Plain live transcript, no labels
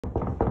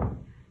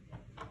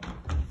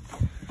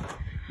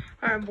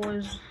Alright,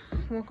 boys,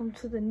 welcome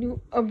to the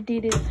new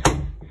updated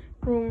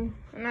room.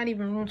 Not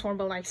even room tour,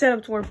 but like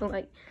setup tour. But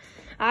like,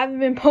 I've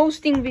been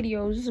posting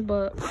videos,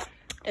 but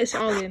it's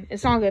all good.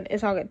 It's all good.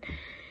 It's all good.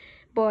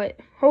 But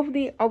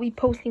hopefully, I'll be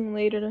posting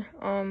later.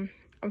 I'm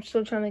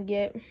still trying to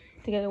get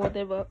together with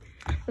it. But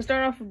let's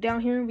start off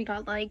down here. We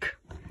got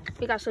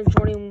some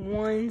Jordan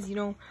 1s. You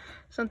know,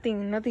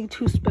 nothing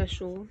too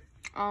special.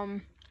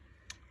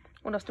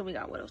 What else do we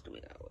got? What else do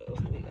we have?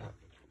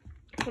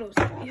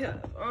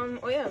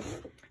 Oh yeah,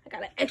 I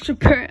got an extra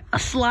pair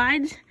of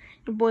slides.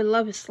 Your boy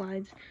loves his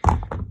slides.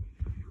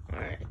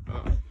 Alright,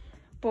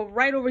 but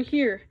right over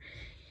here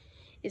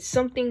is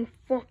something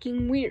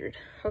fucking weird.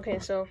 Okay,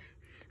 so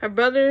my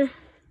brother,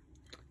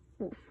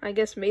 I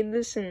guess, made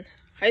this in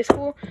high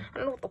school. I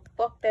don't know what the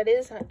fuck that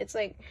is. It's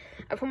like,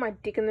 I put my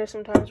dick in there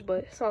sometimes,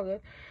 but it's all good.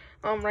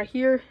 Right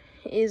here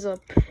is a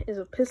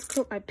piss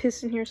cup. I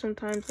piss in here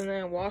sometimes and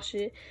then I wash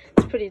it.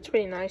 It's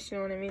pretty nice, you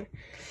know what I mean?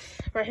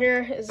 Right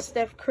here is a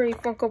Steph Curry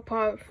Funko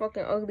Pop,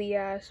 fucking ugly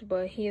ass,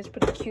 but he is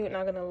pretty cute,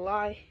 not gonna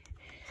lie.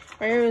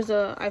 Right here is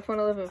a iPhone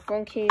 11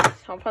 phone case.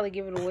 I'll probably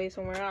give it away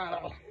somewhere. I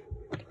don't know.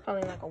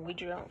 Probably like a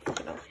wager. I don't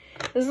fucking know.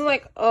 This is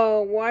like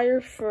a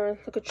wire for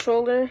the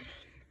controller.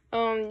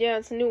 Yeah,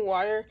 it's a new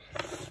wire.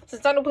 So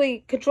it's not a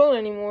play controller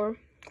anymore.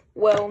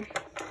 Well,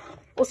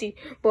 we'll see.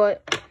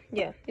 But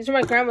yeah, these are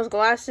my grandma's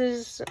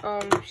glasses.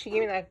 She gave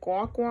me that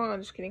guac.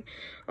 I'm just kidding.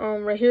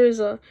 Right here is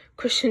a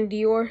Christian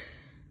Dior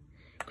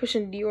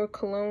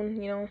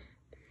cologne. You know,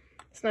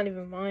 it's not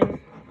even mine.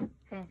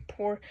 I'm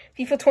poor.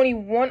 FIFA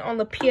 21 on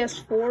the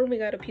PS4. We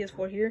got a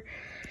PS4 here.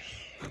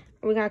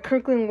 We got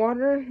Kirkland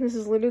water. This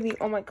is literally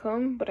all my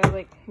cum, but I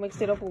like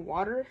mixed it up with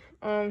water.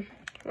 Right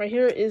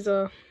here is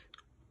a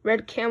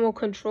red camo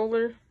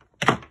controller.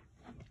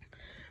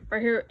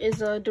 Right here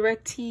is a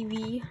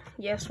DirecTV.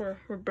 Yes, we're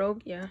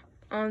broke. Yeah.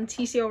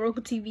 TCL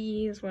Roku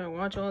TV is where I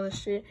watch all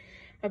this shit.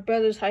 My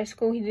brother's high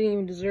school, he didn't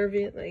even deserve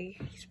it. Like,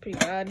 he's pretty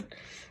bad.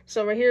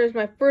 So right here is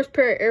my first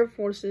pair of Air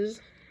Forces.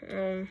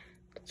 They're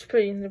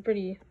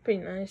pretty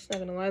nice, not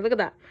gonna lie. Look at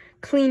that.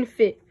 Clean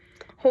fit.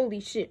 Holy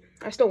shit.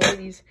 I still wear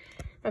these.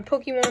 My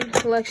Pokemon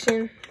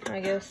collection,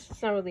 I guess.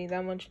 It's not really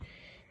that much.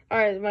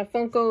 Alright, my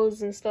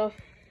Funkos and stuff.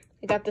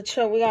 We got the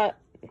child. I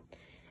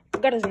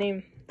forgot his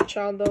name. The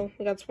child though.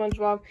 We got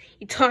SpongeBob,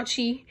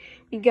 Itachi.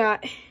 We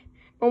got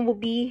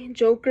Bumblebee,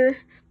 Joker,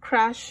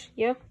 Crash.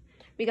 Yeah.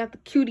 We got the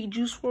cutie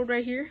Juice WRLD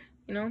right here.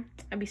 You know,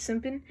 I be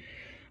simping.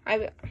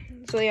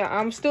 So yeah,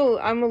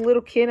 I'm a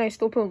little kid. I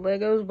still put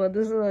Legos, but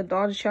this is a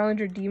Dodge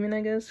Challenger Demon,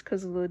 I guess,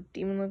 because of the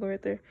demon logo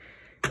right there.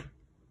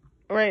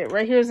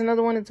 Right here is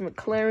another one. It's a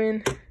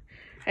McLaren.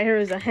 Right here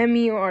is a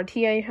Hemi or RT,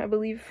 I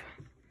believe.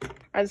 Alright,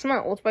 this is my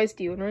Old Spice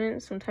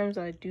deodorant. Sometimes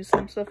I do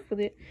some stuff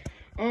with it.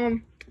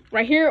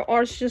 Right here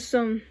are just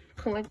some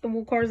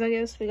collectible cars, I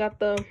guess. We got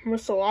the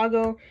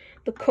Murcielago,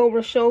 the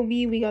Cobra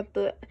Shelby, we got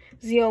the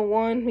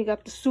ZL1, we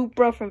got the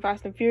Supra from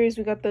Fast and Furious,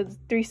 we got the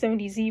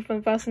 370Z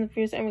from Fast and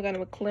Furious, and we got a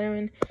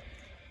McLaren.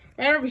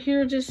 Right over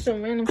here, just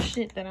some random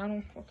shit that I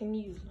don't fucking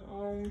use.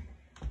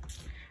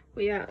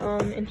 But yeah,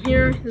 in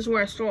here, this is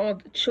where I store all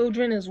the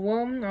children as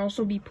well. I'll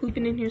also be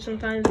pooping in here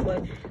sometimes,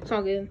 but it's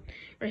all good.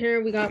 Right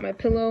here, we got my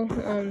pillow.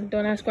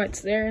 Don't ask why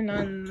it's there,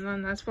 not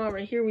in that spot.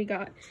 Right here, we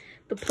got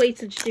the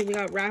plates and shit. We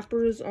got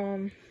wrappers.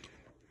 Don't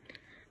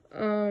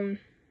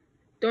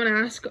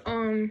ask.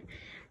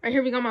 Right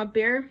here we got my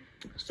bear.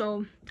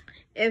 So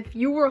if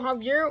you were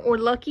Javier or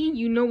Lucky,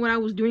 you know what I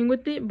was doing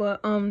with it, but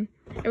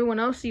everyone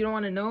else, you don't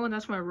want to know.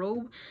 That's my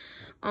robe.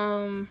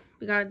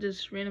 We got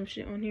just random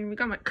shit on here. We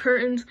got my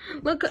curtains.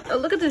 Look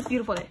at this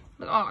beautiful day.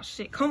 Look, oh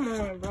shit, come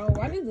on, bro.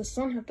 Why did the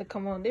sun have to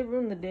come on? They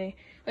ruined the day.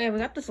 Oh yeah, we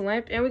got this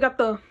lamp, and we got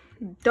the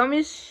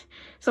dumbest.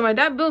 So my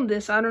dad built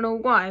this. I don't know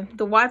why.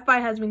 The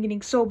Wi-Fi has been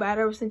getting so bad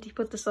ever since he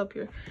put this up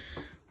here.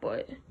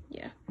 But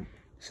yeah.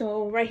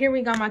 So right here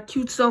we got my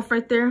cute self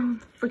right there,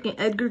 freaking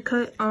Edgar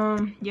cut.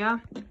 Yeah.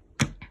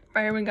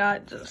 Right here we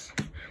got just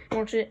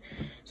more shit.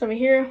 So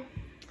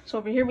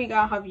over here we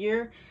got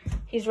Javier.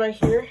 He's right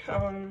here.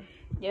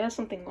 Yeah,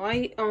 something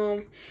light.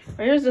 Right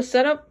here's the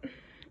setup.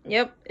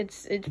 Yep,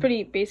 it's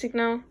pretty basic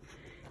now.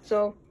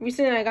 So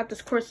recently I got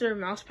this Corsair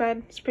mouse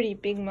pad. It's a pretty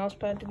big mouse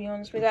pad, to be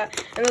honest. We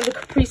got another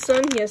Capri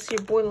Sun. Yes, your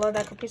boy loved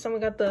that Capri Sun. We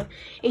got the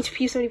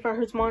HP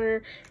 75Hz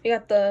monitor. We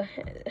got the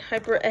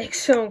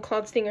HyperX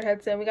Cloud Stinger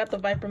headset. We got the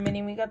Viper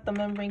Mini. We got the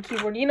membrane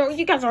keyboard. You know,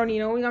 you guys already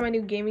know. We got my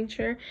new gaming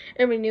chair.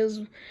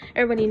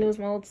 Everybody knows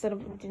my old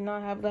setup did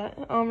not have that.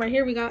 Right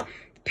here we got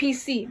the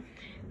PC.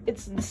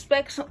 It's the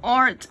specs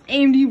are it's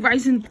AMD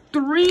Ryzen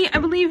 3, I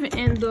believe,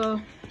 and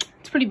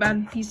it's pretty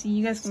bad PC.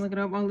 You guys can look it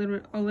up.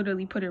 I'll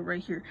literally put it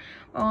right here.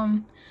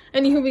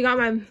 Anywho, we got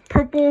my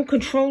purple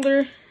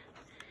controller.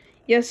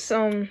 Yes,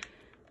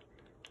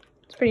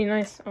 it's pretty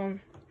nice.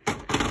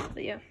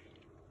 But yeah.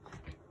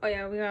 Oh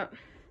yeah, we got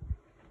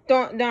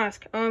don't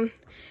ask.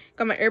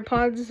 Got my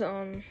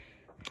AirPods.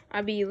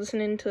 I be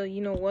listening to you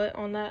know what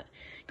on that.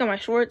 Got my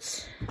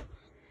shorts.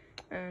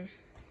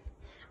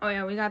 Oh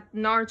yeah, we got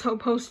Naruto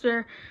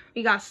poster.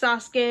 We got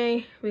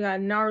Sasuke. We got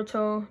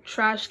Naruto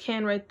trash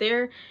can right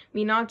there.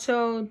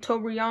 Minato,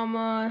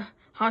 Toriyama,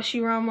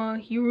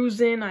 Hashirama,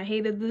 Hiruzen. I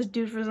hated this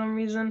dude for some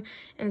reason.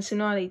 And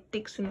Tsunade,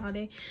 thick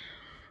Tsunade.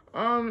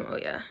 Oh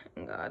yeah,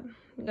 God,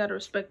 you gotta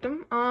respect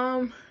him.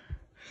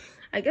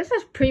 I guess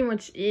that's pretty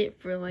much it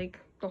for like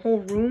the whole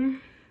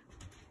room.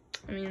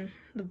 I mean,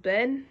 the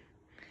bed.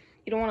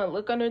 You don't want to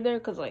look under there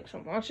because like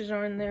some monsters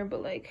are in there,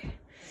 but like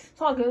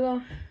it's all good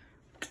though.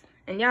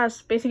 And yeah,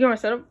 it's basically my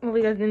setup. Hope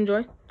you guys did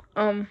enjoy.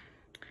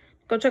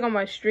 Go check out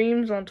my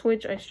streams on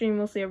Twitch. I stream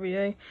mostly every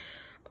day.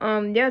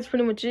 Yeah, that's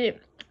pretty much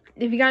it.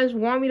 If you guys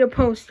want me to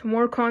post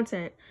more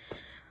content,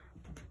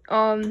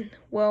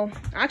 well,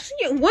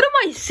 actually, what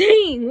am I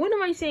saying? What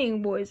am I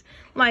saying, boys?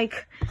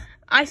 Like,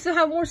 I still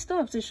have more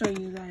stuff to show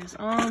you guys.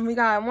 We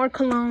got more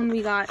cologne,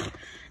 we got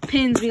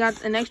pins, we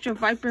got an extra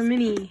Viper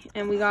Mini,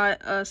 and we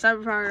got a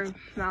Cyberpower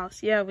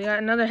mouse. Yeah, we got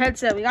another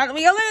headset. We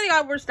literally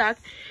got more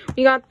stacked.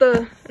 We got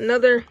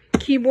another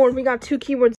keyboard. We got 2 keyboards.